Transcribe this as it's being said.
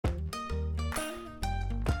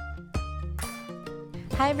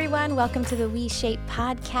Hi, everyone. Welcome to the We Shape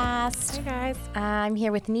podcast. Hi, guys. I'm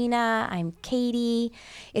here with Nina. I'm Katie.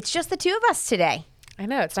 It's just the two of us today. I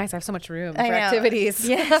know. It's nice. I have so much room for activities.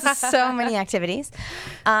 Yes, so many activities.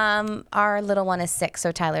 Our little one is sick,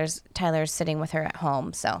 so Tyler's sitting with her at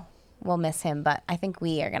home, so we'll miss him, but I think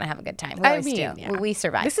we are going to have a good time. We always do. Yeah. We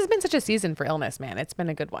survive. This has been such a season for illness, man. It's been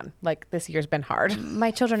a good one. Like, this year's been hard. My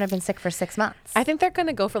children have been sick for 6 months. I think they're going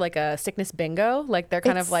to go for like a sickness bingo. Like, they're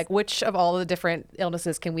kind of like, which of all the different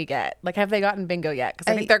illnesses can we get? Like, have they gotten bingo yet?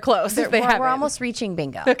 Because I think they're close. We're almost reaching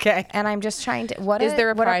bingo. Okay. And I'm just trying to, Is there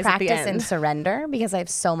a prize at the practice in end? surrender? Because I have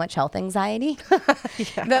so much health anxiety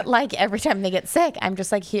that like every time they get sick, I'm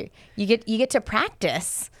just like, here, you get to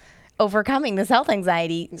practice overcoming this health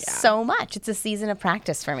anxiety so much. It's a season of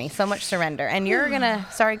practice for me. So much surrender. And you're gonna,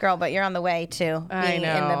 sorry girl, but you're on the way to being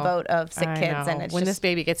in the boat of sick kids. And it's when this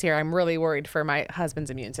baby gets here, I'm really worried for my husband's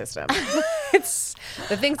immune system. It's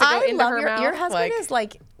the things that go into her mouth. Your husband is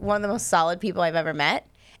like one of the most solid people I've ever met.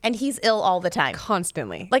 And he's ill all the time.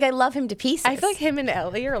 Constantly. Like, I love him to pieces. I feel like him and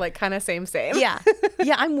Ellie are like kind of same. Yeah.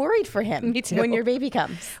 Yeah, I'm worried for him. Me too. When your baby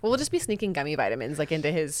comes. Well, we'll just be sneaking gummy vitamins like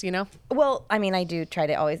into his, Well, I mean, I do try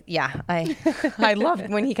to always, I love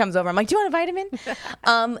when he comes over. I'm like, do you want a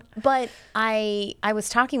vitamin? But I was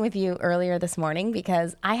talking with you earlier this morning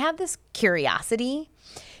because I have this curiosity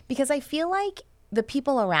because I feel like the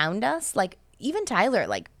people around us, like even Tyler,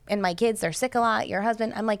 like, and my kids, they're sick a lot, your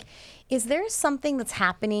husband, I'm like, is there something that's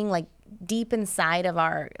happening like deep inside of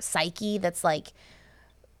our psyche that's like,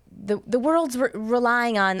 the world's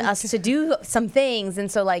relying on us to do some things,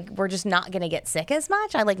 and so like we're just not gonna get sick as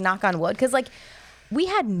much. I like knock on wood because like we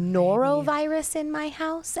had norovirus in my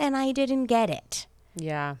house and I didn't get it.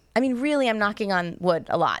 Yeah. I mean, really, I'm knocking on wood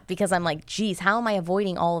a lot because I'm like, geez, how am I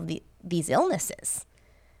avoiding all of these illnesses?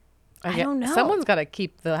 I don't know. Someone's got to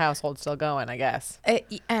keep the household still going, I guess. I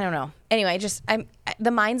don't know. Anyway,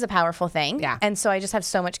 the mind's a powerful thing. Yeah. And so I just have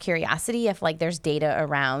so much curiosity if like there's data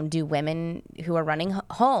around, do women who are running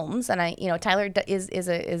homes, and Tyler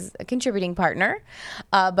is a contributing partner,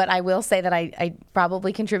 but I will say that I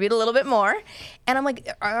probably contribute a little bit more. And I'm like,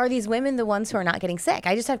 are these women the ones who are not getting sick?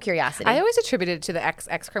 I just have curiosity. I always attributed it to the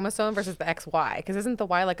XX chromosome versus the XY, because isn't the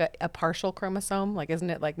Y like a partial chromosome? Like, isn't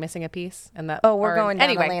it like missing a piece? And that. Oh, we're going down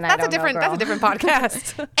anyway, the lane. That's a different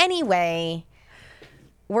podcast. Anyway.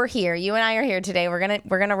 We're here. You and I are here today. We're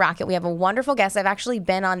gonna rock it. We have a wonderful guest. I've actually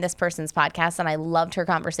been on this person's podcast, and I loved her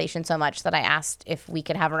conversation so much that I asked if we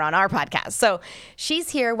could have her on our podcast. So she's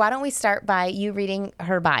here. Why don't we start by you reading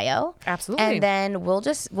her bio? Absolutely. And then we'll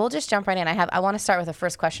just jump right in. I want to start with the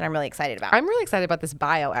first question I'm really excited about. I'm really excited about this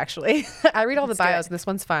bio, actually. I read all the bios, and this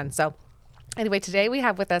one's fun. So. Anyway, today we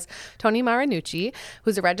have with us Toni Marinucci,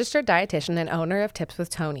 who's a registered dietitian and owner of Tips with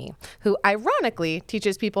Toni, who ironically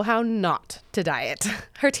teaches people how not to diet.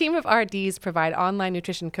 Her team of RDs provide online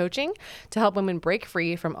nutrition coaching to help women break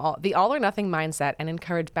free from the all-or-nothing mindset and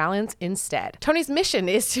encourage balance instead. Toni's mission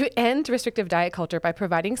is to end restrictive diet culture by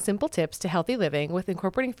providing simple tips to healthy living with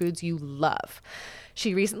incorporating foods you love.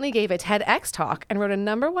 She recently gave a TEDx talk and wrote a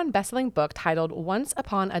 #1 best-selling book titled Once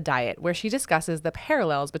Upon a Diet, where she discusses the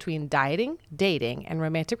parallels between dieting, dating, and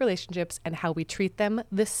romantic relationships and how we treat them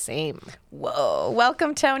the same. Whoa.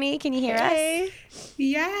 Welcome, Toni. Can you hear us?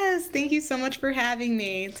 Yes. Thank you so much for having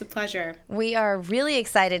me. It's a pleasure. We are really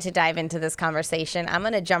excited to dive into this conversation. I'm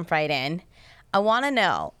going to jump right in. I want to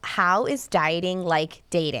know, how is dieting like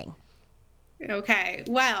dating? Okay.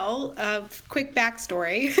 Well, quick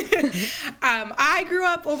backstory. I grew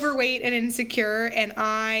up overweight and insecure, and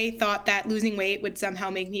I thought that losing weight would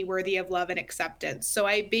somehow make me worthy of love and acceptance. So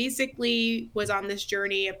I basically was on this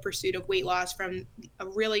journey of pursuit of weight loss from a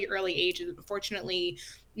really early age. Unfortunately,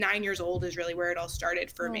 9 years old is really where it all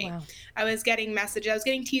started for me. Wow. I was getting messages. I was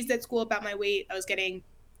getting teased at school about my weight. I was getting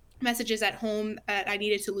messages at home that I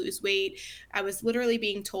needed to lose weight. I was literally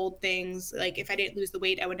being told things like if I didn't lose the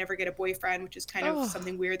weight, I would never get a boyfriend, which is kind of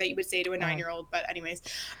something weird that you would say to a 9-year-old. But anyways.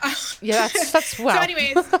 Yeah, that's wow. So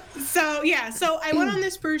anyways, so I went on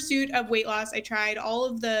this pursuit of weight loss. I tried all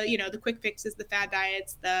of the, the quick fixes, the fad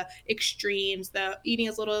diets, the extremes, the eating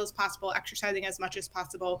as little as possible, exercising as much as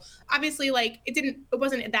possible. Obviously, like it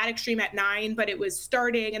wasn't that extreme at 9, but it was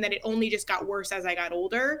starting, and then it only just got worse as I got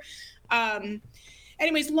older.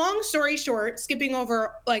 Anyways, long story short, skipping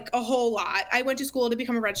over like a whole lot, I went to school to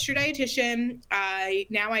become a registered dietitian.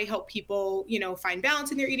 Now I help people, find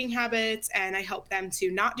balance in their eating habits, and I help them to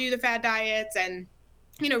not do the fad diets and,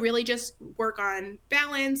 really just work on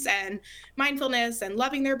balance and mindfulness and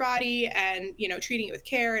loving their body and, treating it with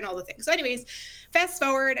care and all the things. So anyways, fast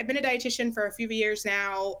forward, I've been a dietitian for a few years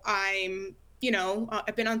now.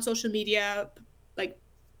 I've been on social media, like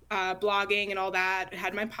blogging and all that. I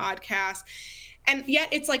had my podcast. And yet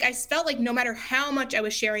it's like, I felt like no matter how much I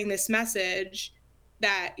was sharing this message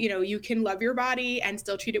that, you know, you can love your body and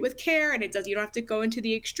still treat it with care, and you don't have to go into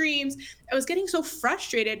the extremes. I was getting so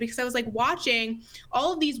frustrated because I was like watching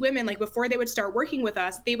all of these women, like before they would start working with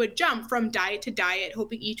us, they would jump from diet to diet,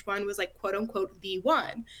 hoping each one was like quote unquote the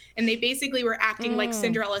one. And they basically were acting like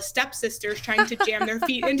Cinderella stepsisters, trying to jam their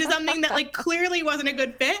feet into something that like clearly wasn't a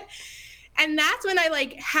good fit. And that's when I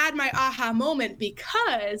like had my aha moment,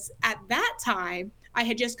 because at that time I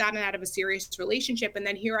had just gotten out of a serious relationship. And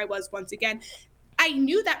then here I was once again. I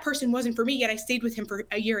knew that person wasn't for me, yet I stayed with him for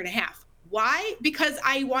a year and a half. Why? Because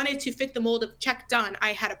I wanted to fit the mold of check done,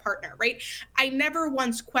 I had a partner, right? I never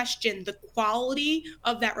once questioned the quality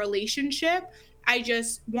of that relationship. I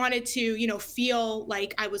just wanted to, you know, feel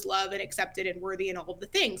like I was loved and accepted and worthy and all of the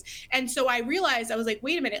things. And so I realized, I was like,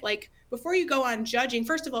 wait a minute, like before you go on judging,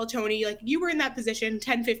 first of all, Toni, like you were in that position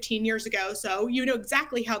 10, 15 years ago. So you know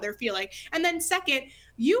exactly how they're feeling. And then second,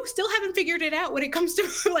 you still haven't figured it out when it comes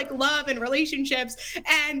to like love and relationships.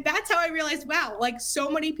 And that's how I realized, wow, like so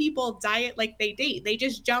many people diet like they date. They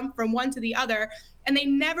just jump from one to the other, and they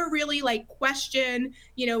never really like question,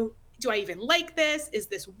 you know, do I even like this? Is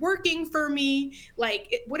this working for me?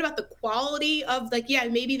 Like, what about the quality of like, yeah,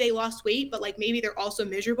 maybe they lost weight, but like maybe they're also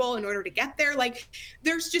miserable in order to get there. Like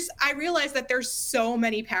I realized that there's so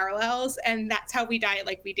many parallels, and that's how we diet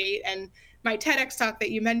like we date. And my TEDx talk that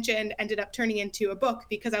you mentioned ended up turning into a book,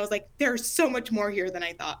 because I was like, there's so much more here than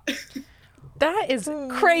I thought. That is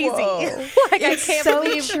crazy. Like, I can't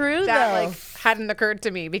believe true, that though. like hadn't occurred to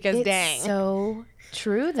me, because It's dang. so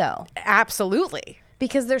true, though. Absolutely.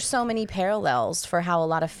 Because there's so many parallels for how a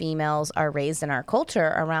lot of females are raised in our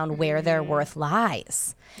culture around where their worth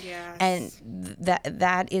lies. Yes. And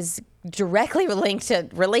that is directly linked to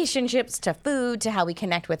relationships, to food, to how we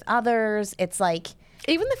connect with others. It's like,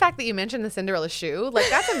 Even the fact that you mentioned the Cinderella shoe, like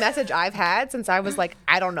that's a message I've had since I was like,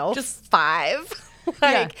 I don't know, just 5.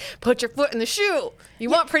 Like, put your foot in the shoe. You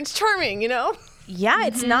want Prince Charming, you know? yeah,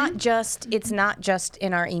 it's not just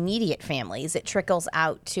in our immediate families. It trickles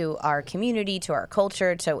out to our community, to our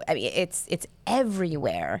culture, I mean, it's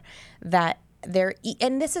everywhere that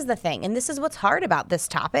and this is the thing, and this is what's hard about this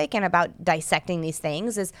topic and about dissecting these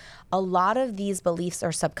things, is a lot of these beliefs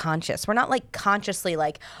are subconscious. We're not like consciously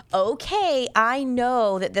like, okay, I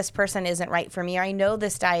know that this person isn't right for me, or I know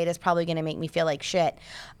this diet is probably going to make me feel like shit,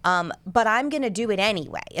 but I'm going to do it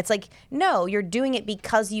anyway. It's like, no, you're doing it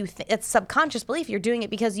because it's subconscious belief. You're doing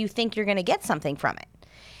it because you think you're going to get something from it.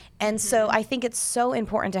 And so I think it's so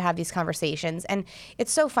important to have these conversations. And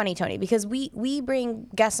it's so funny, Toni, because we bring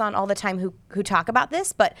guests on all the time who talk about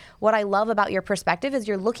this. But what I love about your perspective is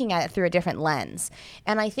you're looking at it through a different lens.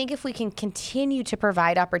 And I think if we can continue to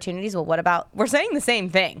provide opportunities, well, what about, we're saying the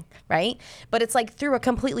same thing, right? But it's like through a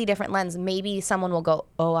completely different lens, maybe someone will go,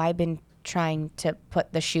 oh, I've been trying to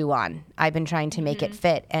put the shoe on. I've been trying to make it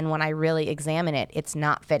fit. And when I really examine it, it's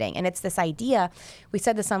not fitting. And it's this idea, we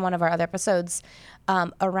said this on one of our other episodes,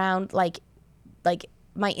 around like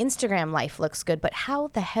my Instagram life looks good, but how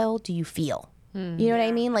the hell do you feel? You know what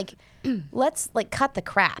I mean? Like, let's like cut the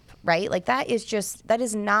crap, right? Like that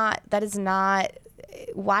is not,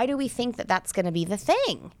 why do we think that that's going to be the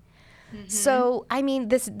thing? So, I mean,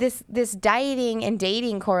 this dieting and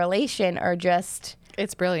dating correlation are just...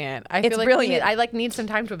 It's brilliant. I It's feel like brilliant. I like need some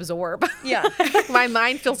time to absorb. Yeah. My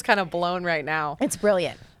mind feels kind of blown right now. It's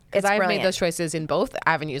brilliant. Because It's I've brilliant. made those choices in both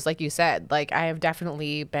avenues, like you said. Like, I have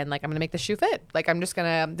definitely been like, I'm going to make the shoe fit. Like, I'm just going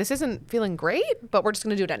to, this isn't feeling great, but we're just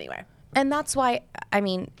going to do it anyway. And that's why, at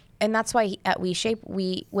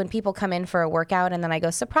WeShape, when people come in for a workout and then I go,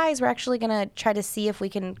 surprise, we're actually going to try to see if we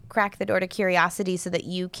can crack the door to curiosity so that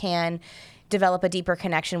you can develop a deeper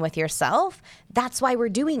connection with yourself. That's why we're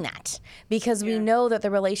doing that, because we know that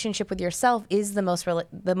the relationship with yourself is the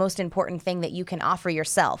most important thing that you can offer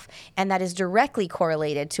yourself. And that is directly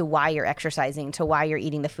correlated to why you're exercising, to why you're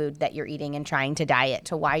eating the food that you're eating and trying to diet,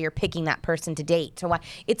 to why you're picking that person to date, to why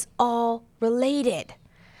it's all related.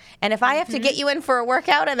 And if I have to get you in for a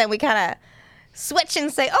workout and then we kind of switch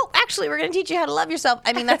and say, oh, actually, we're going to teach you how to love yourself,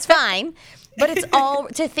 I mean, that's fine. But it's all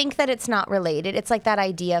to think that it's not related. It's like that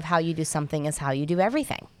idea of how you do something is how you do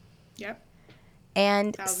everything. Yep.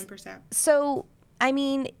 And 1000%. so, I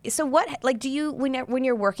mean, so what, like, do you, when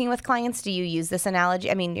you're working with clients, do you use this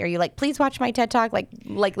analogy? I mean, are you like, please watch my TED Talk, like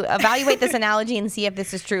evaluate this analogy and see if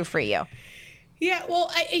this is true for you? Yeah,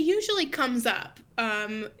 well, it usually comes up.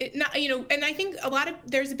 And I think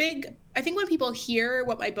I think when people hear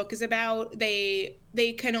what my book is about, they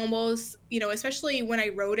can almost, especially when I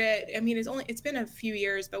wrote it, I mean, it's been a few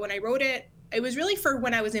years, but when I wrote it, it was really for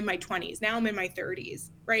when I was in my 20s. Now I'm in my 30s,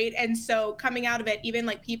 right? And so coming out of it, even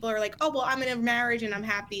like people are like, oh, well, I'm in a marriage and I'm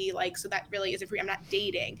happy. Like, so that really isn't free. I'm not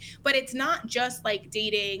dating. But it's not just like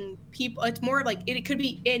dating people. It's more like it could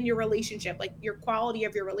be in your relationship. Like your quality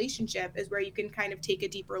of your relationship is where you can kind of take a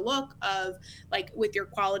deeper look of like with your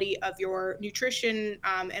quality of your nutrition.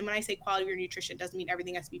 And when I say quality of your nutrition, it doesn't mean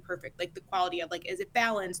everything has to be perfect. Like the quality of like, is it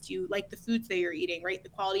balanced? Do you like the foods that you're eating, right? The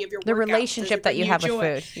quality of your The workouts. relationship that you have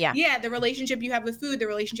with food. Yeah, the relationship you have with food, the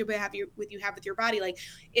relationship you have with your body. Like,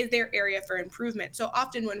 is there area for improvement? So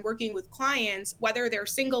often when working with clients, whether they're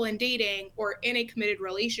single and dating or in a committed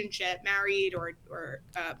relationship, married or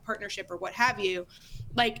partnership or what have you,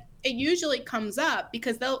 like it usually comes up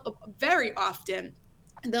because very often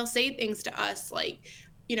they'll say things to us like,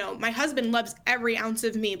 you know, my husband loves every ounce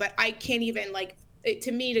of me, but I can't even like,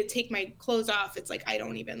 to me, to take my clothes off, it's like I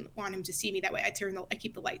don't even want him to see me that way. I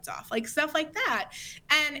keep the lights off, like stuff like that.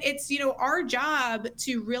 And it's, you know, our job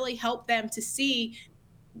to really help them to see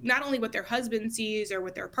not only what their husband sees or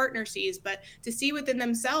what their partner sees, but to see within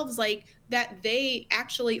themselves like that they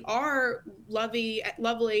actually are lovely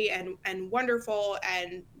and wonderful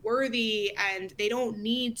and worthy, and they don't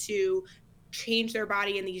need to change their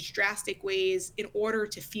body in these drastic ways in order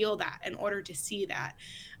to feel that, in order to see that.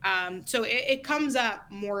 So it comes up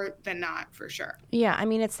more than not, for sure. Yeah, I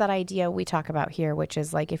mean, it's that idea we talk about here, which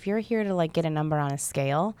is like if you're here to like get a number on a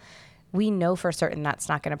scale, we know for certain that's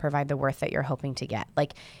not going to provide the worth that you're hoping to get.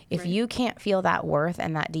 Like if you can't feel that worth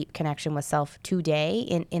and that deep connection with self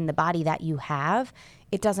today in the body that you have,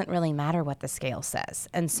 it doesn't really matter what the scale says.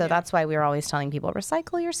 And so that's why we're always telling people,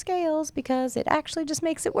 recycle your scales, because it actually just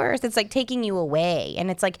makes it worse. It's like taking you away,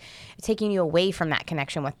 and it's like taking you away from that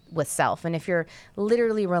connection with self. And if you're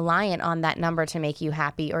literally reliant on that number to make you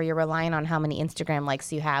happy, or you're relying on how many Instagram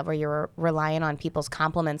likes you have, or you're relying on people's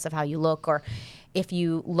compliments of how you look, or if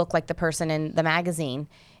you look like the person in the magazine,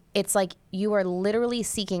 it's like you are literally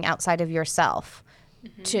seeking outside of yourself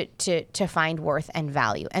to find worth and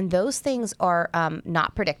value. And those things are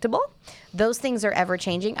not predictable. Those things are ever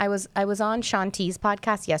changing. I was on Sean T's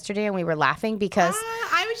podcast yesterday, and we were laughing because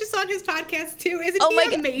I was just on his podcast too. Isn't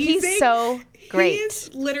he amazing? He's so great. He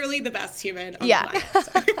is literally the best human on the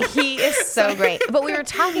planet. He is so great. But we were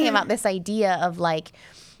talking about this idea of like,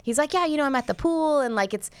 he's like, yeah, you know, I'm at the pool, and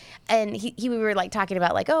like we were like talking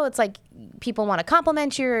about like, oh, it's like people want to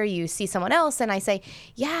compliment you, or you see someone else, and I say,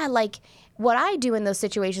 yeah, like what I do in those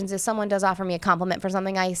situations is someone does offer me a compliment for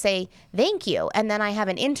something, I say, thank you. And then I have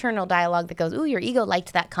an internal dialogue that goes, ooh, your ego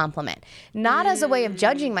liked that compliment. Not as a way of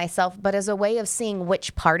judging myself, but as a way of seeing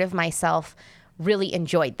which part of myself really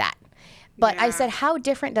enjoyed that. But I said, how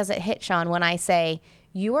different does it hit, Sean, when I say,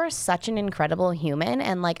 you are such an incredible human,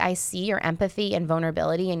 and like I see your empathy and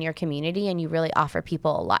vulnerability in your community, and you really offer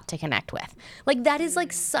people a lot to connect with. Like that is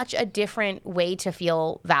like such a different way to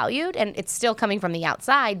feel valued, and it's still coming from the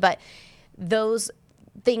outside, but those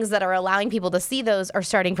things that are allowing people to see those are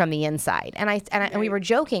starting from the inside. And we were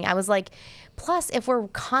joking. I was like, plus if we're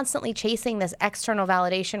constantly chasing this external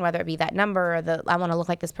validation, whether it be that number or I want to look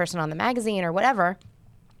like this person on the magazine or whatever,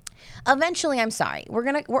 eventually, I'm sorry,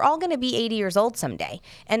 we're all gonna be 80 years old someday,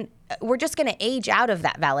 and we're just gonna age out of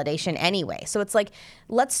that validation anyway. So it's like,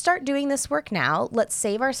 let's start doing this work now. Let's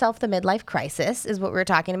save ourselves the midlife crisis, is what we're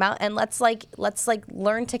talking about, and let's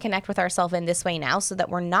learn to connect with ourselves in this way now, so that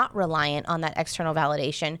we're not reliant on that external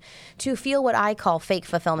validation to feel what I call fake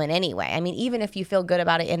fulfillment anyway. I mean, even if you feel good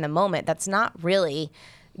about it in the moment, that's not really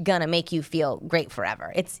gonna make you feel great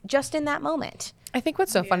forever. It's just in that moment. I think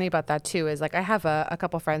what's so funny about that too is like I have a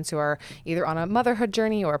couple friends who are either on a motherhood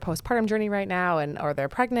journey or a postpartum journey right now, or they're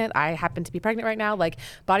pregnant. I happen to be pregnant right now. Like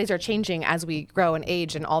bodies are changing as we grow and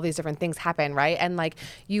age, and all these different things happen, right? And like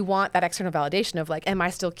you want that external validation of like, am I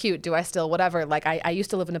still cute? Do I still whatever? Like I used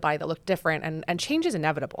to live in a body that looked different, and change is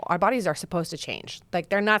inevitable. Our bodies are supposed to change. Like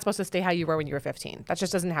they're not supposed to stay how you were when you were 15. That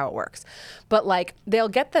just isn't how it works. But like they'll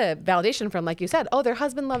get the validation from, like you said, oh, their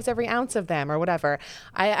husband loves every ounce of them or whatever.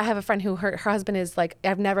 I have a friend who her husband is like,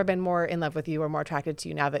 I've never been more in love with you or more attracted to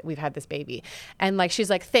you now that we've had this baby. And like, she's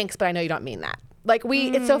like, thanks, but I know you don't mean that. Like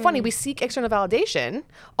it's so funny. We seek external validation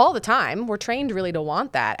all the time. We're trained really to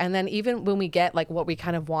want that. And then even when we get like what we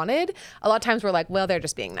kind of wanted, a lot of times we're like, well, they're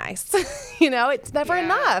just being nice. You know, it's never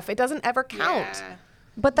enough. It doesn't ever count. Yeah.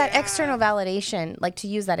 But that external validation, like to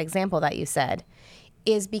use that example that you said,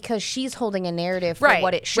 is because she's holding a narrative for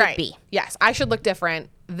what it should be. Yes, I should look different.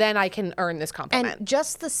 Then I can earn this compliment. And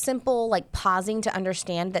just the simple like pausing to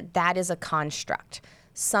understand that that is a construct.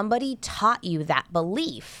 Somebody taught you that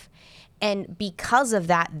belief. And because of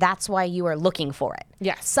that, that's why you are looking for it.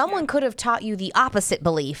 Yes. Someone could have taught you the opposite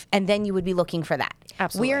belief, and then you would be looking for that.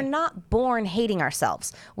 Absolutely. We are not born hating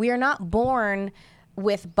ourselves. We are not born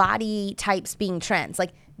with body types being trends.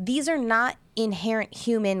 Like, these are not inherent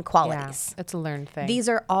human qualities. Yeah, it's a learned thing. These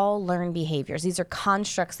are all learned behaviors. These are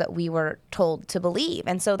constructs that we were told to believe.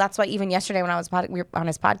 And so that's why even yesterday when we were on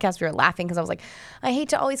his podcast, we were laughing because I was like, I hate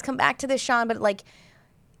to always come back to this, Sean, but like,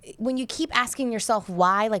 when you keep asking yourself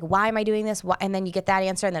why, like, why am I doing this? Why, and then you get that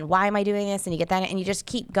answer, and then why am I doing this? And you get that, and you just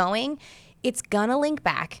keep going. It's gonna link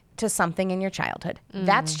back to something in your childhood.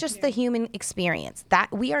 That's just the human experience.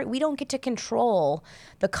 That we don't get to control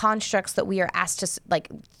the constructs that we are asked to like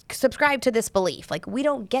subscribe to this belief. Like, we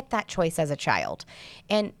don't get that choice as a child.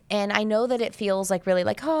 And I know that it feels like really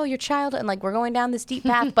like, oh, your child, and like we're going down this deep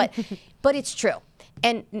path, but it's true.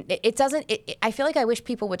 And it doesn't, I feel like I wish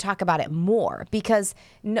people would talk about it more, because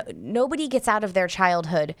nobody gets out of their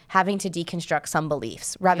childhood having to deconstruct some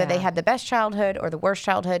beliefs. Rather, they had the best childhood or the worst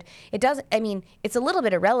childhood. It doesn't, I mean, it's a little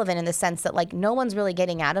bit irrelevant in the sense that like no one's really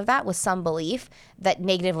getting out of that with some belief that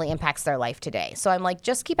negatively impacts their life today. So I'm like,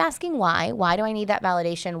 just keep asking why. Why do I need that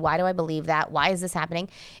validation? Why do I believe that? Why is this happening?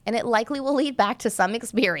 And it likely will lead back to some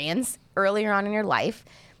experience earlier on in your life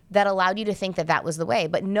that allowed you to think that that was the way.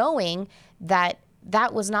 But knowing that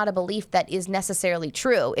that was not a belief that is necessarily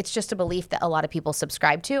true. It's just a belief that a lot of people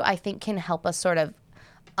subscribe to, I think can help us sort of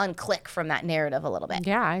unclick from that narrative a little bit.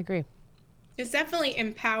 Yeah, I agree. It's definitely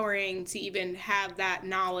empowering to even have that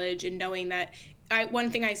knowledge and knowing that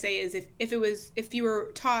one thing I say is if you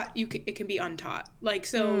were taught, it can be untaught. Like,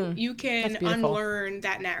 so you can unlearn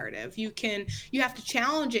that narrative. You have to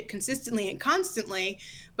challenge it consistently and constantly,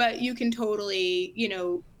 but you can totally,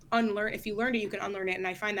 unlearn. If you learned it, you can unlearn it. And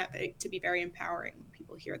I find that to be very empowering when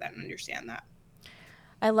people hear that and understand that.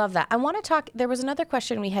 I love that. I want to talk, there was another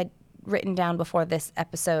question we had written down before this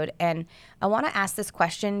episode, and I want to ask this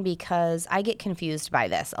question because I get confused by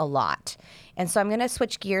this a lot. And so I'm going to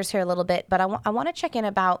switch gears here a little bit, but I want to check in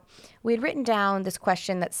about, we had written down this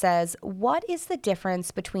question that says, what is the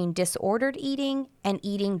difference between disordered eating and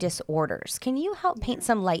eating disorders? Can you help paint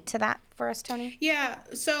some light to that for us, Toni? Yeah.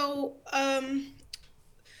 So,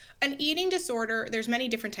 an eating disorder, there's many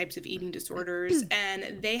different types of eating disorders,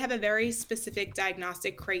 and they have a very specific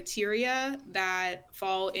diagnostic criteria that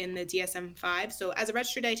fall in the DSM-5. So as a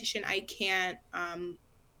registered dietitian, I can't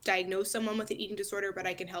diagnose someone with an eating disorder, but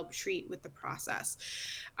I can help treat with the process.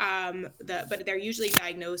 But they're usually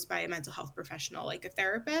diagnosed by a mental health professional, like a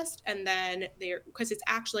therapist, and then because it's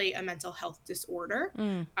actually a mental health disorder.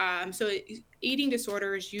 So eating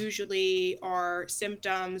disorders usually are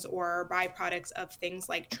symptoms or byproducts of things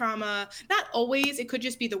like trauma. Not always, it could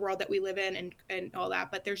just be the world that we live in and all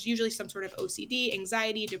that, but there's usually some sort of OCD,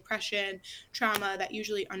 anxiety, depression, trauma that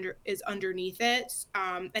usually is underneath it.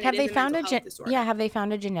 And have it they is a found mental health disorder. have they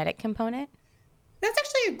found a genetic component? That's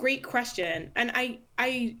actually a great question. And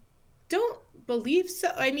I don't believe so.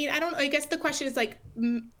 I mean, I guess the question is like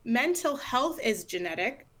mental health is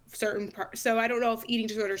genetic. Certain parts. So I don't know if eating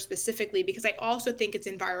disorder specifically, because I also think it's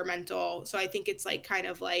environmental. So I think it's like kind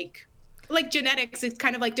of like genetics. It's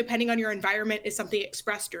kind of like depending on your environment, is something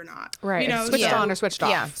expressed or not. Right. Switched on or switched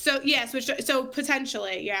off. Yeah. So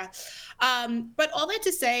potentially, yeah. But all that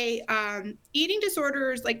to say, eating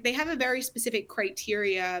disorders, like they have a very specific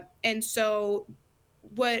criteria. And so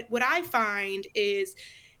what I find is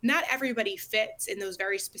not everybody fits in those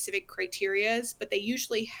very specific criterias, but they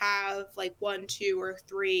usually have like 1, 2, or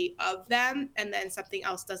 3 of them, and then something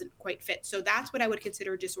else doesn't quite fit. So that's what I would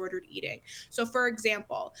consider disordered eating. So for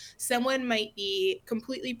example, someone might be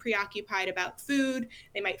completely preoccupied about food.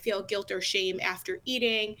 They might feel guilt or shame after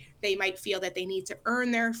eating. They might feel that they need to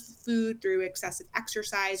earn their food through excessive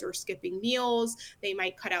exercise or skipping meals. They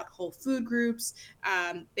might cut out whole food groups.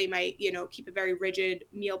 They might, keep a very rigid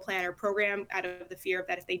meal plan or program out of the fear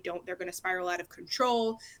that if they don't, they're going to spiral out of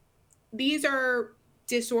control. These are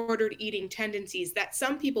disordered eating tendencies that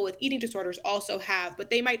some people with eating disorders also have,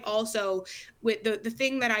 but they might also, with the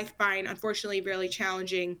thing that I find unfortunately really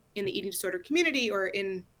challenging in the eating disorder community or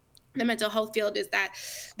in the mental health field, is that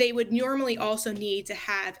they would normally also need to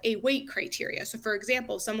have a weight criteria. So for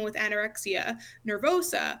example, someone with anorexia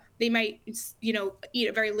nervosa, they might, eat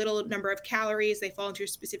a very little number of calories. They fall into a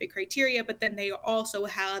specific criteria, but then they also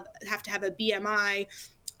have to have a BMI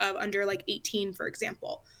of under like 18, for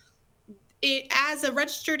example. As a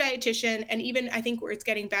registered dietitian, and even I think where it's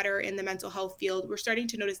getting better in the mental health field, we're starting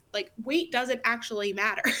to notice like weight doesn't actually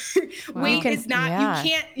matter. Wow. Weight is not,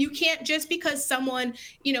 you can't just because someone,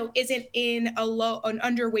 isn't in an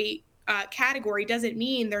underweight category doesn't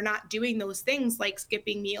mean they're not doing those things like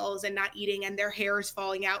skipping meals and not eating and their hair is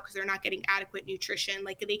falling out because they're not getting adequate nutrition.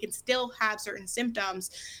 Like they can still have certain symptoms,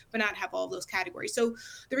 but not have all of those categories. So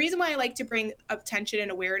the reason why I like to bring attention and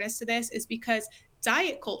awareness to this is because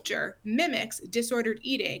diet culture mimics disordered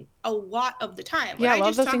eating a lot of the time. Yeah, a lot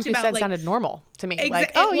of those things you said sounded normal to me.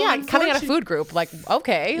 Like, oh yeah, coming out of food group, like,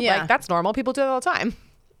 okay, like that's normal. People do it all the time.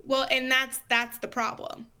 Well, and that's the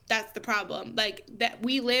problem. That's the problem. Like, that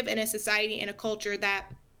we live in a society and a culture that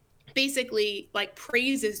basically like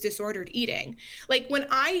praises disordered eating. Like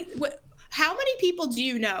how many people do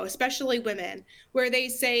you know, especially women, where they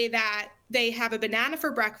say that they have a banana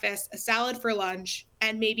for breakfast, a salad for lunch,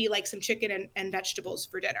 and maybe like some chicken and vegetables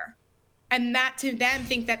for dinner? And that to them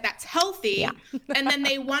think that that's healthy. Yeah. And then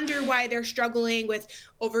they wonder why they're struggling with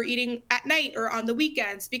overeating at night or on the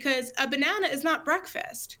weekends, because a banana is not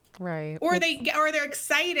breakfast. Right. Or they're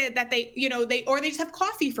excited that they just have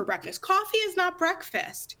coffee for breakfast. Coffee is not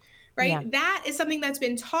breakfast. Right. Yeah. That is something that's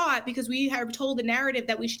been taught because we have told the narrative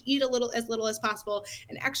that we should eat as little as possible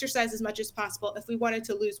and exercise as much as possible if we wanted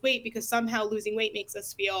to lose weight, because somehow losing weight makes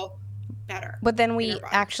us feel better. But then we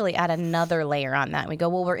actually add another layer on that. We go,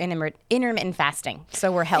 well, we're intermittent fasting, so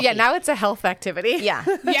we're healthy. Yeah, now it's a health activity. Yeah.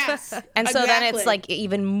 Yes. And so then it's like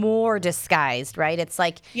even more disguised, right? It's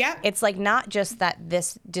like, it's like not just that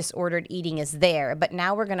this disordered eating is there, but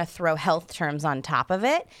now we're going to throw health terms on top of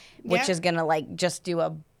it, which is going to like just do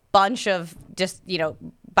a bunch of just,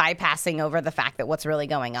 bypassing over the fact that what's really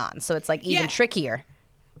going on. So it's like even trickier.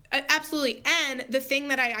 Absolutely. And the thing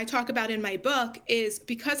that I talk about in my book is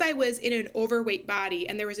because I was in an overweight body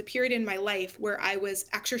and there was a period in my life where I was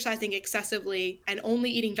exercising excessively and only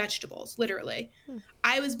eating vegetables, literally,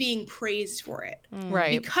 I was being praised for it.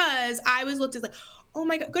 Right. Because I was looked at like, oh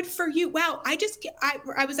my God, good for you. Wow. I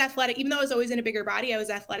was athletic. Even though I was always in a bigger body, I was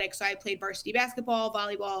athletic. So I played varsity basketball,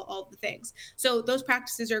 volleyball, all the things. So those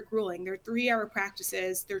practices are grueling. They're 3-hour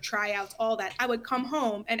practices, they're tryouts, all that. I would come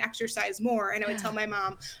home and exercise more. And I would tell my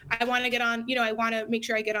mom, I want to get on, I want to make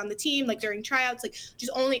sure I get on the team, like during tryouts, like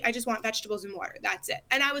I just want vegetables and water. That's it.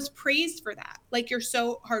 And I was praised for that. Like, you're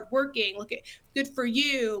so hardworking. Good for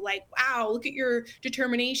you. Like, wow, look at your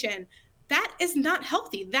determination. That is not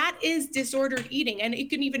healthy. That is disordered eating. And you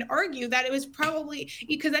can even argue that it was probably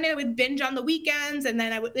because then I would binge on the weekends and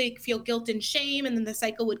then I would feel guilt and shame and then the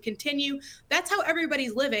cycle would continue. That's how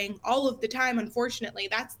everybody's living all of the time, unfortunately.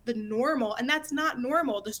 That's the normal. And that's not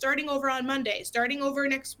normal. The starting over on Monday, starting over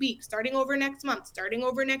next week, starting over next month, starting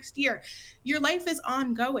over next year. Your life is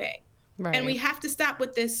ongoing. Right. And we have to stop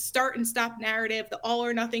with this start and stop narrative, the all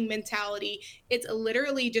or nothing mentality. It's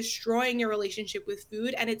literally destroying your relationship with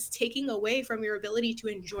food, and it's taking away from your ability to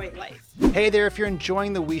enjoy life. Hey there, if you're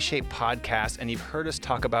enjoying the WeShape podcast and you've heard us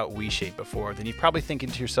talk about WeShape before, then you're probably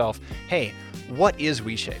thinking to yourself, hey, what is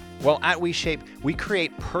WeShape? Well, at WeShape, we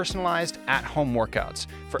create personalized at-home workouts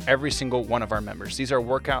for every single one of our members. These are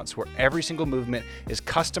workouts where every single movement is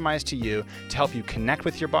customized to you to help you connect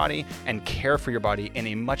with your body and care for your body in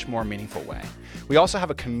a much more meaningful way. We also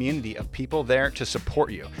have a community of people there to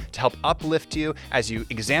support you, to help uplift you as you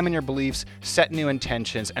examine your beliefs, set new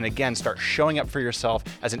intentions, and again, start showing up for yourself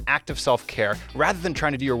as an act of self-care rather than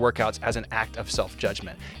trying to do your workouts as an act of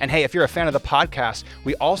self-judgment. And hey, if you're a fan of the podcast,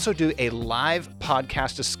 we also do a live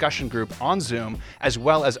podcast discussion group on Zoom, as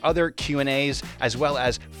well as other Q&As, as well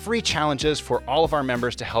as free challenges for all of our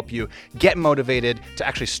members to help you get motivated to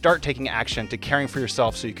actually start taking action to caring for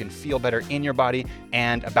yourself so you can feel better in your body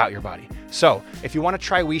and about your body. So if you want to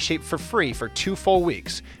try WeShape for free for 2 full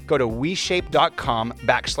weeks, go to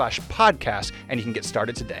WeShape.com/podcast and you can get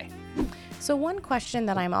started today. So one question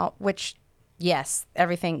that yes to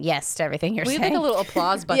everything you're saying. We need like a little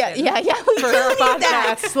applause button. Yeah. For our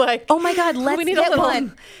podcast. Like, oh my God, let's get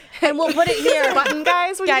one. And we'll put it here. Button,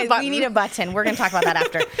 guys. We need a button. We're going to talk about that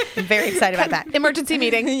after. I'm very excited about that. Emergency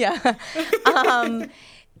meeting. Yeah.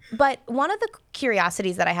 But one of the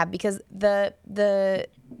curiosities that I have, because the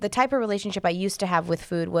type of relationship I used to have with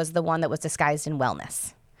food was the one that was disguised in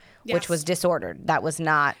wellness, which was disordered. That was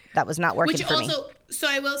not working for me. So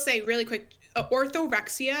I will say really quick,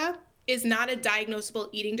 orthorexia is not a diagnosable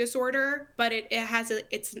eating disorder, but it has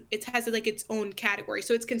its own category.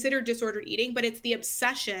 So it's considered disordered eating, but it's the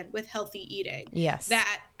obsession with healthy eating. Yes.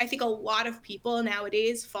 That I think a lot of people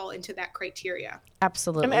nowadays fall into that criteria.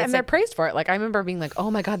 Absolutely. And they're praised for it. Like, I remember being like, oh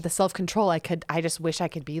my God, the self-control, I just wish I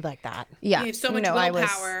could be like that. Yeah. You have so much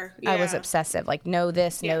willpower. I was obsessive. Like, no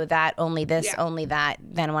this, no that, only this, only that.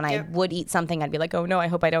 Then when I would eat something, I'd be like, oh no, I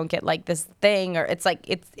hope I don't get like this thing. Or it's like,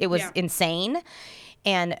 it was insane.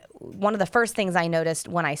 And one of the first things I noticed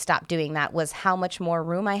when I stopped doing that was how much more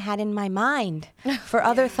room I had in my mind for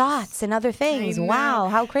other thoughts and other things. Wow,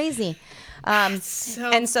 how crazy.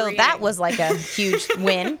 So that was like a huge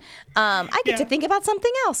win. I get to think about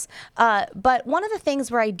something else. But one of the things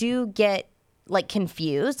where I do get like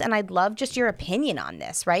confused, and I'd love just your opinion on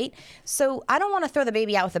this, right? So I don't want to throw the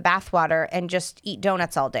baby out with the bathwater and just eat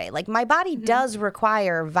donuts all day. Like my body does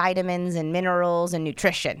require vitamins and minerals and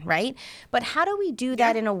nutrition, right? But how do we do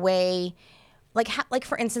that in a way, like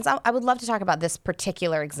for instance, I would love to talk about this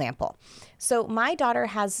particular example. So my daughter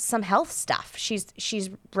has some health stuff. She's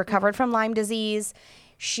recovered from Lyme disease.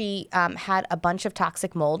 She had a bunch of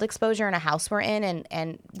toxic mold exposure in a house we're in,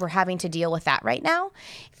 and we're having to deal with that right now.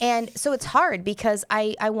 And so it's hard because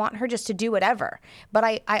I want her just to do whatever.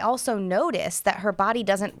 But I also notice that her body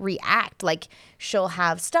doesn't react. Like she'll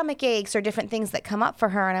have stomach aches or different things that come up for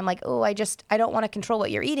her. And I'm like, oh, I don't want to control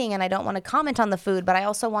what you're eating, and I don't want to comment on the food, but I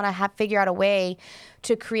also want to figure out a way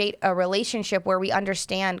to create a relationship where we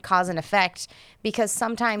understand cause and effect, because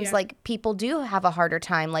sometimes like people do have a harder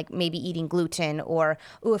time, like maybe eating gluten, or,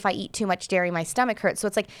 oh, if I eat too much dairy, my stomach hurts. So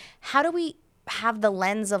it's like, how do we have the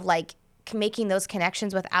lens of like making those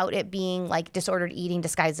connections without it being like disordered eating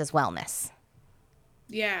disguised as wellness?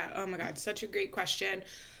 Yeah. Oh my God. Such a great question.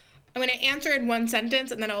 I'm going to answer in one sentence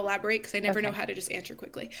and then I'll elaborate because I never know how to just answer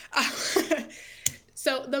quickly.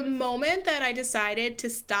 So the moment that I decided to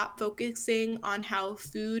stop focusing on how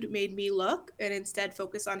food made me look and instead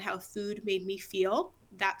focus on how food made me feel,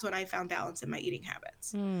 that's when I found balance in my eating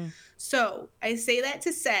habits. So I say that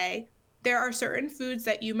to say there are certain foods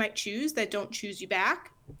that you might choose that don't choose you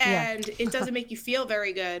back, and it doesn't make you feel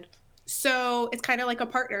very good. So it's kind of like a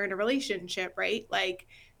partner in a relationship, right? Like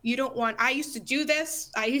I used to do this.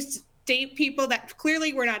 I used to date people that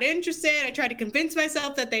clearly were not interested. I tried to convince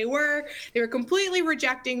myself that they were completely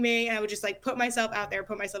rejecting me. And I would just like put myself out there.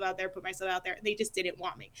 They just didn't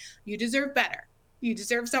want me. You deserve better. You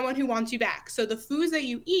deserve someone who wants you back. So the foods that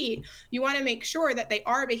you eat, you want to make sure that they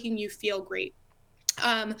are making you feel great.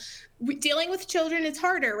 Dealing with children is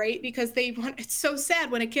harder, right? Because it's so sad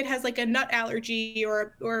when a kid has like a nut allergy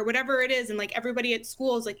or whatever it is, and like everybody at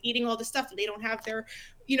school is like eating all the stuff and they don't have their,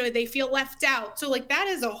 they feel left out. So like that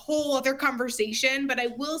is a whole other conversation. But I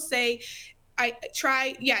will say,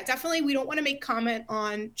 definitely we don't want to make comment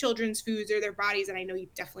on children's foods or their bodies. And I know you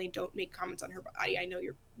definitely don't make comments on her body. I know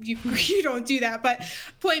you don't do that, but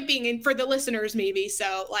point being, and for the listeners maybe,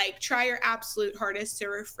 so like try your absolute hardest to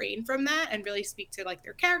refrain from that and really speak to like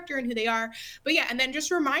their character and who they are. But yeah, and then just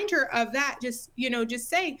remind her of that. Just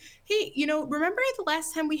say, hey, remember the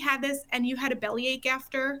last time we had this and you had a bellyache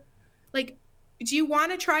after? Like, do you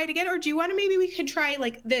want to try it again? Or do you want to, maybe we can try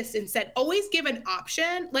like this instead? Always give an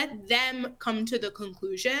option. Let them come to the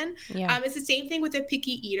conclusion. It's the same thing with a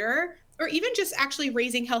picky eater, or even just actually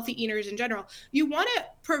raising healthy eaters in general. You want to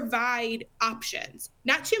provide options,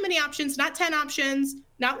 not too many options, not 10 options,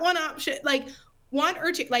 not one option, like one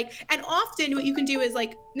or two, like, and often what you can do is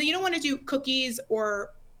like, you don't want to do cookies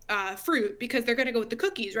or fruit because they're going to go with the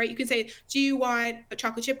cookies, right? You can say, do you want a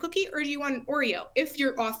chocolate chip cookie or do you want an Oreo? If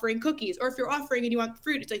you're offering cookies, or if you're offering and you want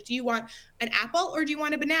fruit, it's like, do you want an apple or do you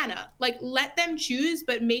want a banana? Like, let them choose,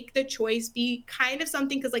 but make the choice be kind of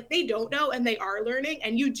something, because like they don't know and they are learning,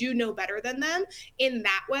 and you do know better than them in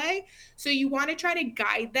that way. So you want to try to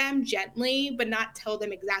guide them gently, but not tell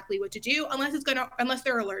them exactly what to do unless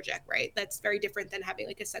they're allergic, right? That's very different than having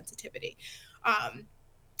like a sensitivity.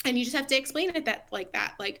 And you just have to explain it like,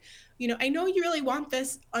 I know you really want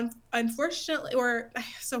this, unfortunately, or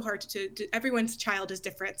so hard to everyone's child is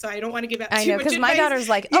different. So I don't want to give out too much advice. I know, because my daughter's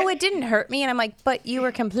like, oh, it didn't hurt me. And I'm like, but you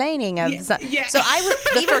were complaining of something. Yeah. So I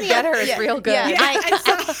would, even forgetter is real good.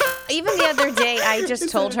 Even the other day, I just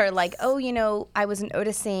told her like, oh, I was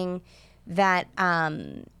noticing that,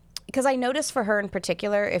 because I noticed for her in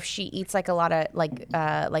particular, if she eats like a lot of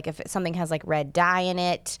like if something has like red dye in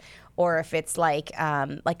it, or if it's like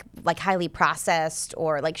highly processed,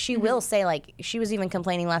 or like she will say, like she was even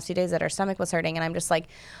complaining last few days that her stomach was hurting, and I'm just like,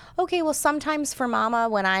 okay, well sometimes for mama,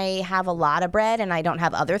 when I have a lot of bread and I don't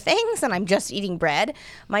have other things and I'm just eating bread,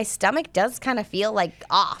 my stomach does kind of feel like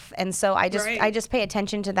off, and so I just pay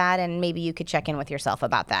attention to that, and maybe you could check in with yourself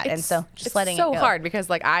about that. And so just letting it go. It's so hard because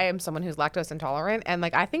like I am someone who's lactose intolerant, and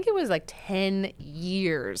like I think it was like 10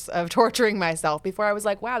 years of torturing myself before I was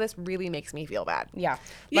like, wow, this really makes me feel bad. Yeah.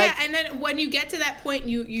 And then when you get to that point,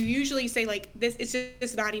 you usually say like, this is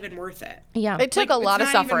just not even worth it. Yeah. It took a lot of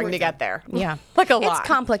suffering to get there. Yeah. Like a lot. It's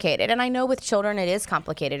complicated. And I know with children it is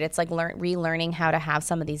complicated. It's like relearning how to have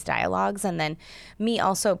some of these dialogues, and then me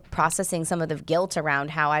also processing some of the guilt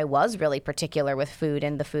around how I was really particular with food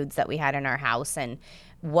and the foods that we had in our house, and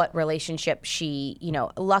what relationship she,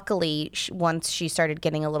 luckily once she started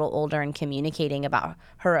getting a little older and communicating about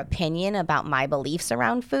her opinion about my beliefs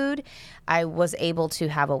around food, I was able to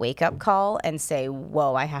have a wake up call and say,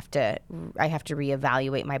 whoa, I have to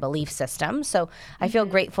reevaluate my belief system. So I feel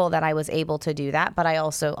grateful that I was able to do that. But I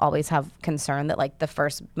also always have concern that like the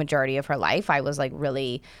first majority of her life, I was like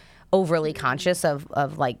really overly conscious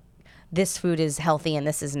of like, this food is healthy and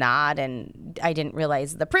this is not, and I didn't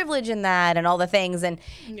realize the privilege in that and all the things, and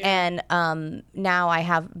now I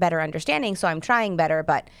have better understanding, so I'm trying better,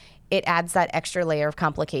 but it adds that extra layer of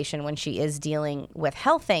complication when she is dealing with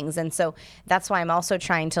health things. And so that's why I'm also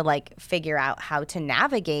trying to like figure out how to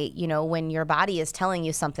navigate, when your body is telling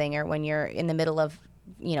you something, or when you're in the middle of,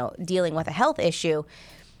 dealing with a health issue,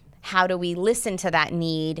 how do we listen to that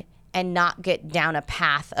need and not get down a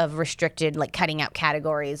path of restricted, like cutting out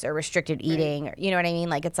categories or restricted eating, or, you know what I mean?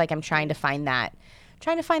 Like, it's like I'm trying to find that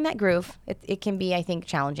groove. It can be, I think,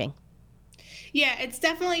 challenging. Yeah, it's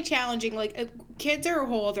definitely challenging. Like kids are a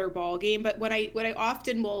whole other ball game. But what I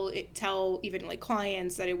often will tell even like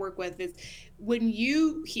clients that I work with is when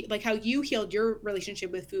you like how you healed your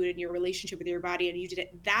relationship with food and your relationship with your body, and you did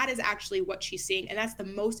it. That is actually what she's seeing, and that's the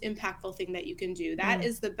most impactful thing that you can do. That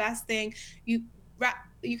is the best thing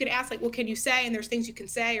you could ask, like, well, can you say, and there's things you can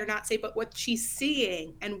say or not say, but what she's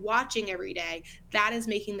seeing and watching every day, that is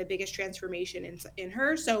making the biggest transformation in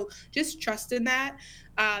her. So just trust in that.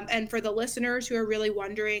 And for the listeners who are really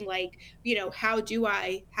wondering, like, how do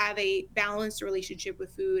I have a balanced relationship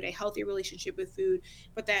with food, a healthy relationship with food,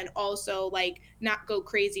 but then also like not go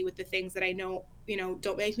crazy with the things that I know,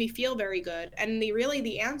 don't make me feel very good. And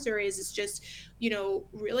the answer is just,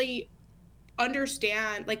 really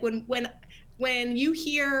understand, like when you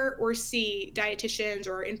hear or see dietitians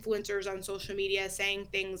or influencers on social media saying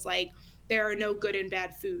things like there are no good and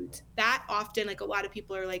bad foods, that often, like, a lot of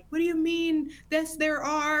people are like, what do you mean? There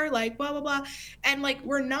are, like, blah blah blah. And like,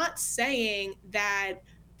 we're not saying that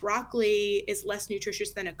broccoli is less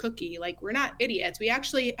nutritious than a cookie. Like, we're not idiots. We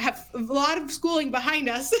actually have a lot of schooling behind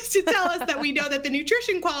us to tell us that we know that the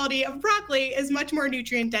nutrition quality of broccoli is much more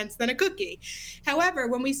nutrient dense than a cookie. However,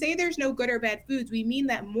 when we say there's no good or bad foods, we mean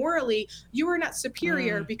that morally you are not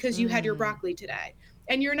superior because you had your broccoli today.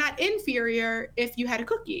 And you're not inferior if you had a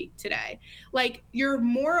cookie today. Like, your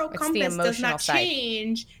moral compass does not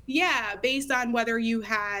change, based on whether you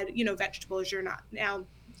had, vegetables or not. Now,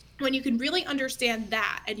 when you can really understand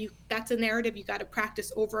that, and that's a narrative you got to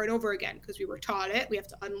practice over and over again, because we were taught it, we have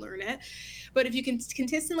to unlearn it. But if you can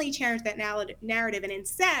consistently challenge that narrative and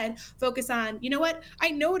instead focus on, what,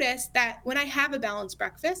 I noticed that when I have a balanced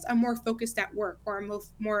breakfast, I'm more focused at work, or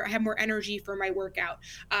I have more energy for my workout,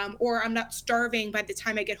 or I'm not starving by the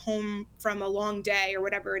time I get home from a long day or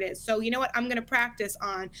whatever it is. So you know what, I'm going to practice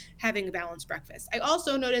on having a balanced breakfast. I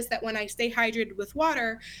also noticed that when I stay hydrated with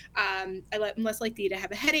water, I'm less likely to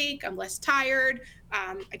have a headache. I'm less tired.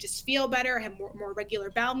 I just feel better. I have more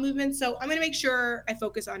regular bowel movements. So I'm going to make sure I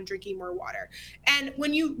focus on drinking more water. And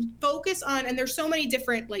when you focus on, and there's so many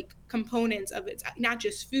different like components of it, not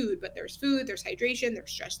just food, but there's hydration,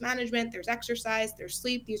 there's stress management, there's exercise, there's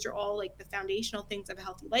sleep. These are all like the foundational things of a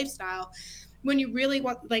healthy lifestyle. When you really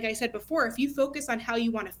want, like I said before, if you focus on how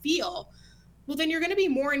you want to feel, well, then you're going to be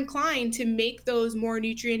more inclined to make those more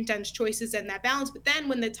nutrient dense choices and that balance. But then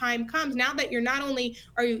when the time comes, now that you're not only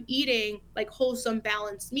are you eating like wholesome,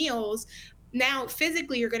 balanced meals, now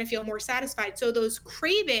physically you're going to feel more satisfied. So those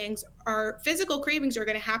physical cravings are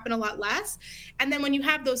going to happen a lot less. And then when you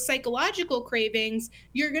have those psychological cravings,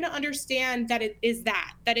 you're going to understand that it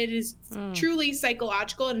is truly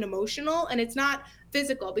psychological and emotional, and it's not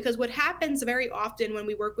physical. Because what happens very often when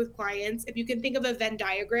we work with clients, if you can think of a Venn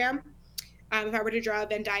diagram, if I were to draw a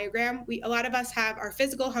Venn diagram, a lot of us have our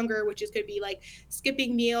physical hunger, which is going to be like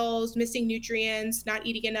skipping meals, missing nutrients, not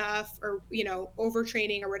eating enough, or,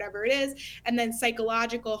 overtraining or whatever it is. And then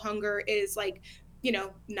psychological hunger is like,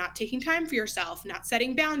 not taking time for yourself, not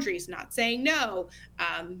setting boundaries, not saying no,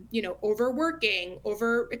 overworking,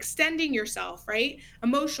 overextending yourself, right?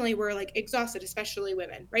 Emotionally, we're like exhausted, especially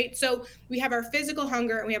women, right? So we have our physical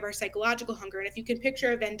hunger and we have our psychological hunger. And if you can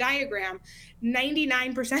picture a Venn diagram,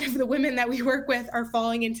 99% of the women that we work with are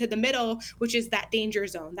falling into the middle, which is that danger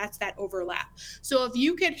zone. That's that overlap. So if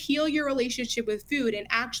you could heal your relationship with food and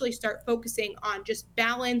actually start focusing on just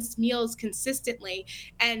balanced meals consistently,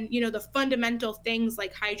 and, the fundamental things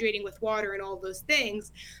like hydrating with water and all those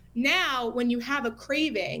things, now when you have a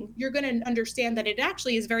craving, you're going to understand that it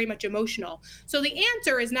actually is very much emotional. So the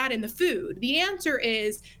answer is not in the food. The answer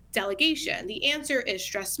is delegation. The answer is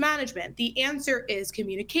stress management. The answer is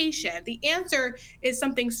communication. The answer is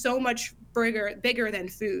something so much bigger than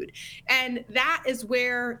food. And that is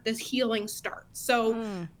where this healing starts.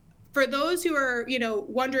 So for those who are,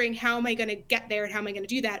 wondering how am I going to get there and how am I going to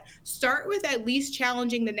do that, start with at least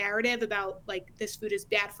challenging the narrative about like this food is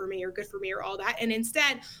bad for me or good for me or all that. And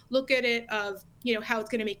instead look at it of, how it's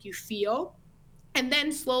going to make you feel. And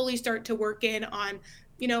then slowly start to work in on,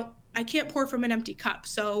 I can't pour from an empty cup.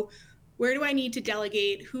 So where do I need to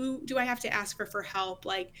delegate? Who do I have to ask for help?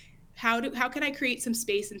 Like, how can I create some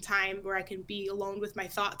space and time where I can be alone with my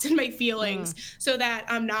thoughts and my feelings so that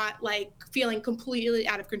I'm not like feeling completely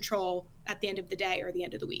out of control at the end of the day or the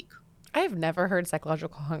end of the week? I have never heard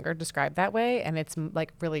psychological hunger described that way, and it's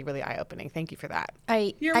like really, really eye-opening. Thank you for that.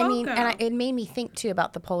 You're welcome. It made me think too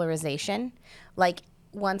about the polarization. Like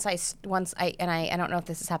once I don't know if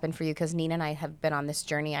this has happened for you because Nina and I have been on this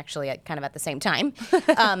journey actually kind of at the same time.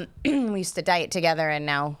 We used to diet together, and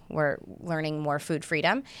now we're learning more food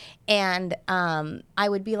freedom. And I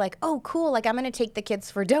would be like, oh, cool, like I'm going to take the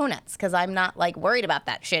kids for donuts because I'm not like worried about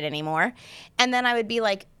that shit anymore. And then I would be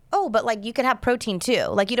like, oh, but like you could have protein too.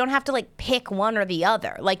 Like you don't have to like pick one or the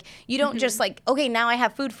other. Like you don't just like, okay, now I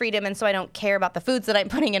have food freedom and so I don't care about the foods that I'm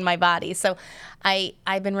putting in my body. So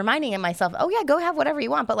I've been reminding myself, oh yeah, go have whatever you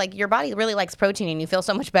want, but like your body really likes protein and you feel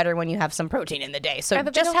so much better when you have some protein in the day. So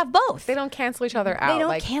just have both. They don't cancel each other out. They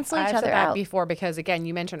don't cancel each I've other said out. that before because again,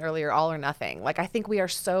 you mentioned earlier all or nothing. Like I think we are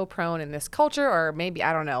so prone in this culture, or maybe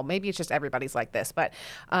I don't know, maybe it's just everybody's like this, but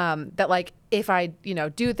that like if I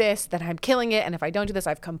do this, then I'm killing it, and if I don't do this,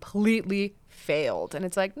 I've completely failed. And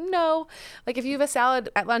it's like, no, like if you have a salad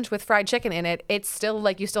at lunch with fried chicken in it, it's still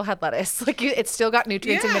like you still had lettuce, like it's still got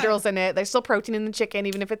nutrients and minerals in it. There's still protein in the chicken,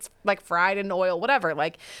 even if it's like fried in oil, whatever.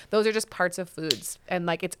 Like those are just parts of foods, and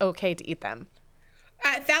like it's okay to eat them.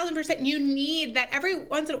 1,000%. You need that every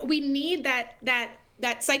once in a while. We need that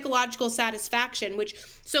psychological satisfaction,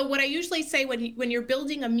 so what I usually say when you're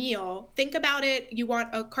building a meal, think about it. You want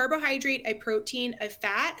a carbohydrate, a protein, a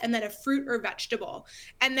fat, and then a fruit or vegetable.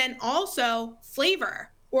 And then also flavor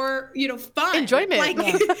or, fun.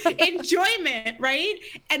 Enjoyment. Enjoyment, right?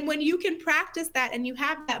 And when you can practice that and you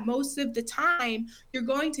have that most of the time, you're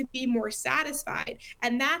going to be more satisfied.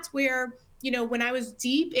 And that's where, when I was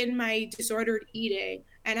deep in my disordered eating,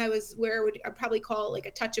 and I'd probably call it like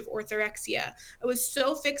a touch of orthorexia. I was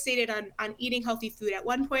so fixated on eating healthy food. At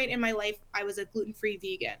one point in my life, I was a gluten-free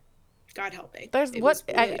vegan. God help me.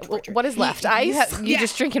 What is left? Ice? You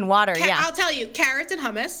just drinking water. I'll tell you, carrots and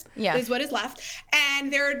hummus is what is left.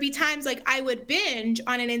 And there would be times like I would binge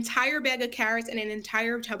on an entire bag of carrots and an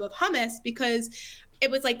entire tub of hummus because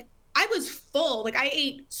it was like I was full. Like I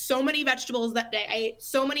ate so many vegetables that day. I ate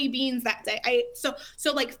so many beans that day. So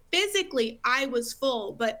like physically I was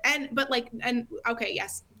full, but okay,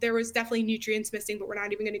 yes, there was definitely nutrients missing, but we're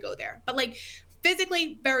not even going to go there. But like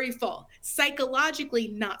physically very full, psychologically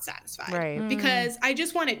not satisfied, right? Because I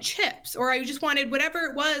just wanted chips, or I just wanted whatever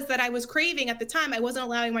it was that I was craving at the time. I wasn't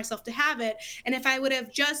allowing myself to have it. And if I would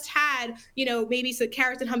have just had, maybe some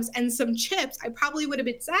carrots and hummus and some chips, I probably would have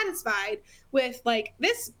been satisfied with like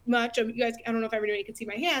this much of, you guys, I don't know if everybody can see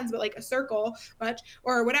my hands, but like a circle much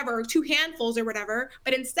or whatever, or 2 handfuls or whatever.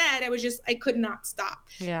 But instead I could not stop.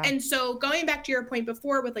 Yeah. And so going back to your point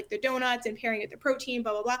before with like the donuts and pairing it with the protein,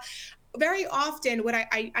 blah, blah, blah. Very often what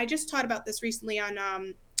I just taught about this recently on,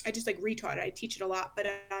 I just like retaught it. I teach it a lot, but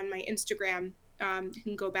on my Instagram, you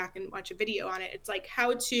can go back and watch a video on it. It's like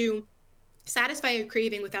how to satisfy a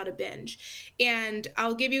craving without a binge. And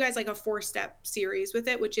I'll give you guys like a 4-step series with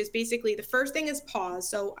it, which is basically the first thing is pause.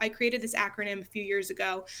 So I created this acronym a few years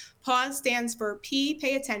ago. Pause stands for P,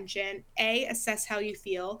 pay attention, A, assess how you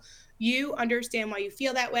feel, U, understand why you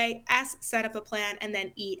feel that way, S, set up a plan, and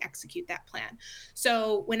then E, execute that plan.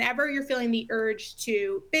 So whenever you're feeling the urge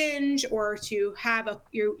to binge or to have I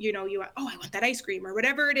want that ice cream or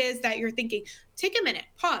whatever it is that you're thinking, take a minute,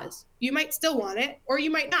 pause. You might still want it or you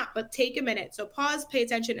might not, but take a minute. So pause, pay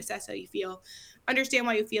attention, assess how you feel, understand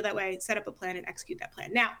why you feel that way, set up a plan and execute that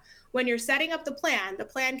plan. Now, when you're setting up the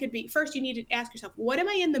plan could be, first you need to ask yourself, what am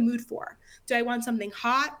I in the mood for? Do I want something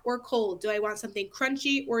hot or cold? Do I want something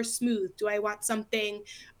crunchy or smooth? Do I want something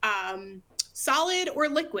solid or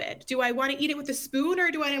liquid? Do I want to eat it with a spoon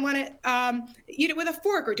or do I want to eat it with a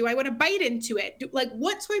fork, or do I want to bite into it?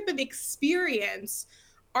 What type of experience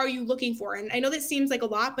are you looking for? And I know this seems like a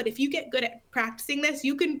lot, but if you get good at practicing this,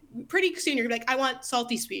 you can pretty soon you're like, I want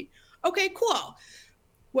salty sweet. Okay, cool.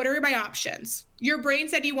 What are my options? Your brain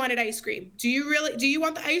said you wanted ice cream. Do you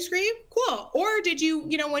want the ice cream? Cool. Or did you,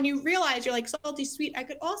 when you realize you're like salty sweet, I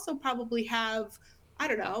could also probably have, I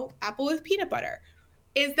don't know, apple with peanut butter.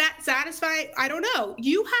 Is that satisfying? I don't know.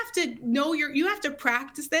 You have to know you have to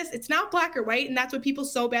practice this. It's not black or white, and that's what people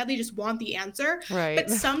so badly just want the answer. Right. But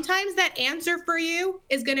sometimes that answer for you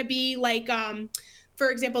is going to be like, for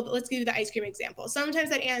example, let's do the ice cream example. Sometimes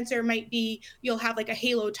that answer might be you'll have like a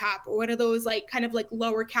halo top or one of those like kind of like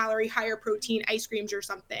lower calorie, higher protein ice creams or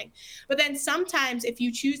something. But then sometimes if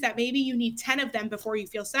you choose that, maybe you need 10 of them before you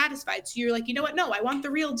feel satisfied. So you're like, you know what? No, I want the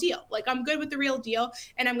real deal. Like I'm good with the real deal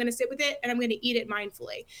and I'm going to sit with it and I'm going to eat it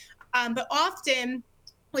mindfully. But often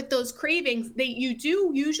with those cravings, you do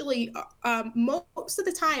usually most of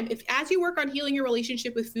the time, if as you work on healing your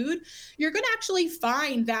relationship with food, you're going to actually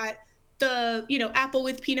find that the apple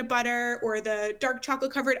with peanut butter or the dark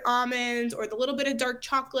chocolate covered almonds or the little bit of dark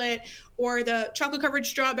chocolate or the chocolate covered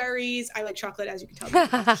strawberries. I like chocolate, as you can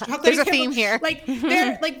tell. There's a theme here. Like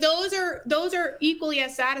they're like those are equally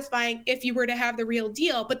as satisfying if you were to have the real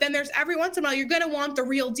deal. But then there's every once in a while you're gonna want the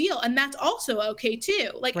real deal, and that's also okay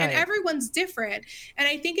too. Like Right. And everyone's different. And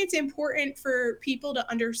I think it's important for people to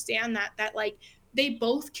understand that like they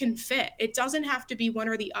both can fit. It doesn't have to be one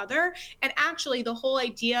or the other. And actually the whole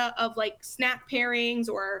idea of like snack pairings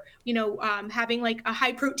or, having like a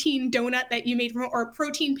high protein donut that you made from, or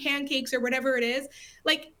protein pancakes or whatever it is,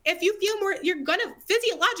 like if you feel more,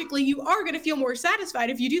 physiologically, you are going to feel more satisfied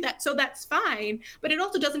if you do that. So that's fine. But it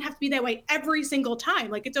also doesn't have to be that way every single time.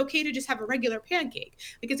 Like it's okay to just have a regular pancake.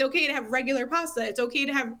 Like it's okay to have regular pasta. It's okay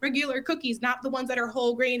to have regular cookies, not the ones that are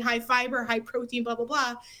whole grain, high fiber, high protein, blah, blah,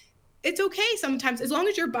 blah. It's okay sometimes, as long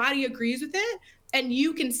as your body agrees with it and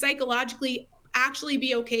you can psychologically actually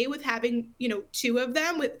be okay with having, 2 of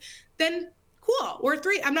them then cool, or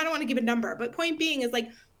 3. I don't want to give a number, but point being is like,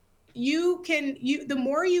 the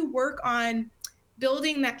more you work on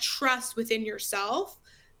building that trust within yourself,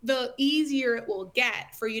 the easier it will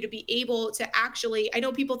get for you to be able to actually, I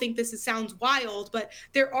know people think sounds wild, but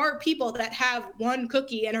there are people that have one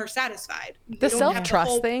cookie and are satisfied. The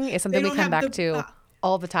self-trust thing is something we come back to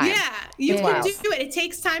all the time. Yeah, you can do it. It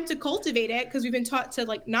takes time to cultivate it because we've been taught to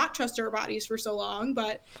like not trust our bodies for so long.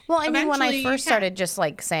 But I mean, when I first started just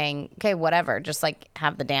like saying, okay, whatever, just like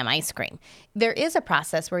have the damn ice cream, there is a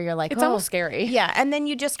process where you're like, it's almost scary. Yeah. And then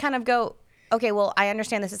you just kind of go, okay, well, I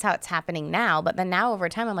understand this is how it's happening now, but then now over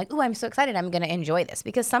time, I'm like, I'm so excited. I'm going to enjoy this,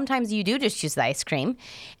 because sometimes you do just choose the ice cream.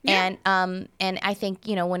 Yeah. And I think,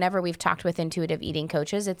 whenever we've talked with intuitive eating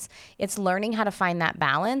coaches, it's learning how to find that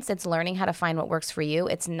balance. It's learning how to find what works for you.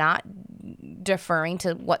 It's not deferring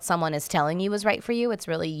to what someone is telling you is right for you. It's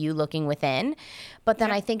really you looking within. But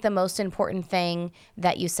then I think the most important thing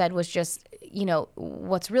that you said was just,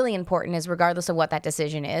 what's really important is, regardless of what that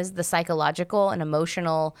decision is, the psychological and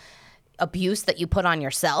emotional abuse that you put on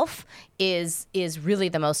yourself is really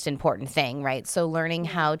the most important thing, right? So learning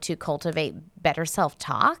how to cultivate better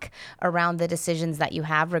self-talk around the decisions that you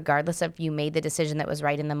have, regardless of you made the decision that was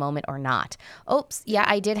right in the moment or not. Oops, yeah,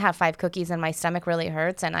 I did have 5 cookies and my stomach really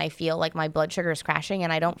hurts and I feel like my blood sugar is crashing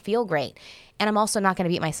and I don't feel great. And I'm also not going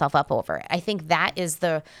to beat myself up over it. I think that is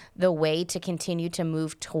the way to continue to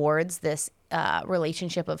move towards this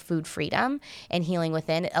relationship of food freedom and healing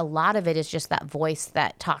within. A lot of it is just that voice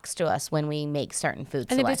that talks to us when we make certain food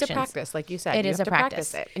selections. And it is a practice, like you said. It is a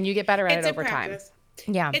practice. Practice it, and you get better at it over time.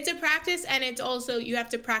 Yeah. It's a practice, and it's also, you have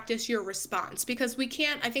to practice your response, because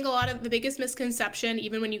I think a lot of the biggest misconception,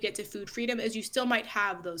 even when you get to food freedom, is you still might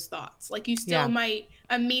have those thoughts. Like you still might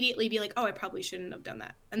immediately be like, oh, I probably shouldn't have done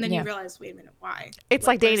that. And then you realize, wait a minute, why? It's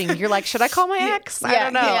like dating. You're like, should I call my ex? I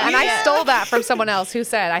don't know. And I stole that from someone else who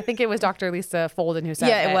said, I think it was Dr. Lisa Folden who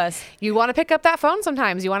said it was. You want to pick up that phone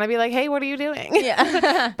sometimes. You want to be like, hey, what are you doing?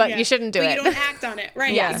 Yeah. But you shouldn't do it. You don't act on it.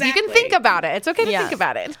 Right. Yeah. Exactly. You can think about it. It's okay to think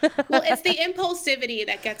about it. Well, it's the impulsivity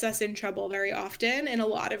that gets us in trouble very often, in a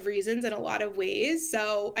lot of reasons, in a lot of ways.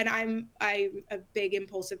 So, and I'm a big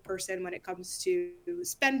impulsive person when it comes to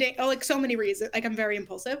spending. Oh, like so many reasons. Like I'm very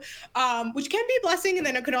impulsive, which can be a blessing, and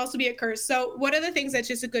then it could also be a curse. So one of the things that's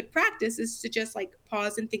just a good practice is to just like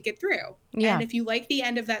pause and think it through. Yeah. And if you like the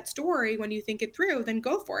end of that story when you think it through, then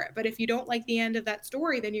go for it. But if you don't like the end of that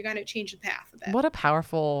story, then you're going to change the path of it. What a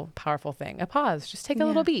powerful, powerful thing. A pause. Just take a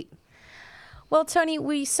little beat. Well, Toni,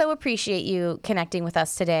 we so appreciate you connecting with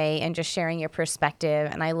us today and just sharing your perspective.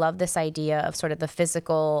 And I love this idea of sort of the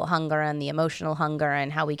physical hunger and the emotional hunger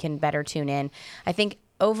and how we can better tune in. I think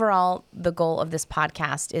overall, the goal of this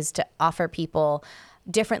podcast is to offer people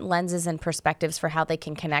different lenses and perspectives for how they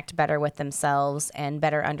can connect better with themselves and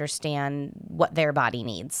better understand what their body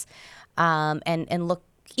needs, and look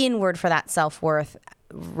inward for that self-worth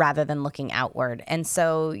rather than looking outward. And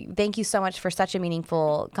so thank you so much for such a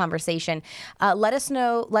meaningful conversation. Let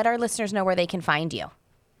our listeners know where they can find you.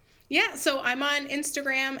 Yeah, so I'm on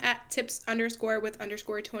Instagram at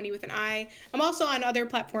tips_with_Toni with an I. I'm also on other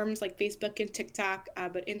platforms like Facebook and TikTok,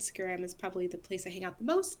 but Instagram is probably the place I hang out the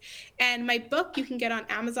most. And my book you can get on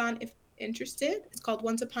Amazon if interested. It's called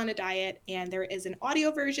Once Upon a Diet, and there is an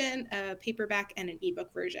audio version, a paperback, and an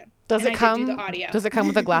ebook version. Does and it I come? did do the audio. Does it come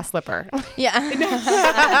with a glass slipper? Yeah.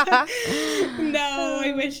 No,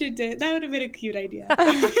 I wish it did. That would have been a cute idea.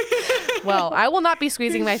 Well, I will not be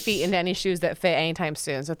squeezing my feet into any shoes that fit anytime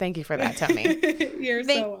soon. So thank you for that, Toni. You're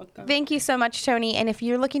so welcome. Thank you so much, Toni. And if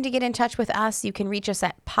you're looking to get in touch with us, you can reach us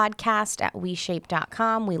at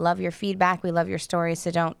podcast@WeShape.com. We love your feedback. We love your stories.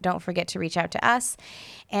 So don't forget to reach out to us.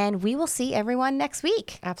 And we will see everyone next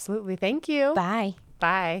week. Absolutely. Thank you. Bye.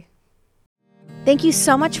 Bye. Thank you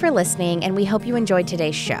so much for listening, and we hope you enjoyed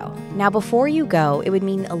today's show. Now, before you go, it would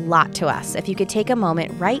mean a lot to us if you could take a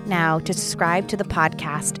moment right now to subscribe to the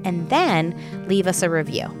podcast and then leave us a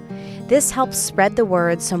review. This helps spread the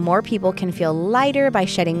word so more people can feel lighter by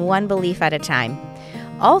shedding one belief at a time.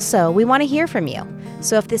 Also, we want to hear from you.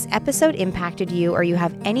 So if this episode impacted you or you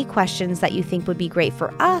have any questions that you think would be great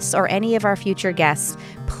for us or any of our future guests,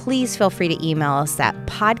 please feel free to email us at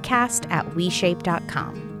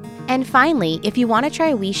podcast@WeShape.com. And finally, if you want to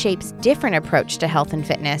try WeShape's different approach to health and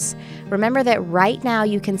fitness, remember that right now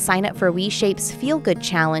you can sign up for WeShape's Feel Good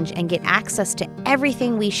Challenge and get access to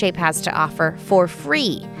everything WeShape has to offer for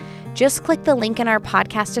free. Just click the link in our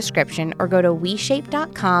podcast description or go to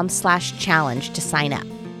WeShape.com/challenge to sign up.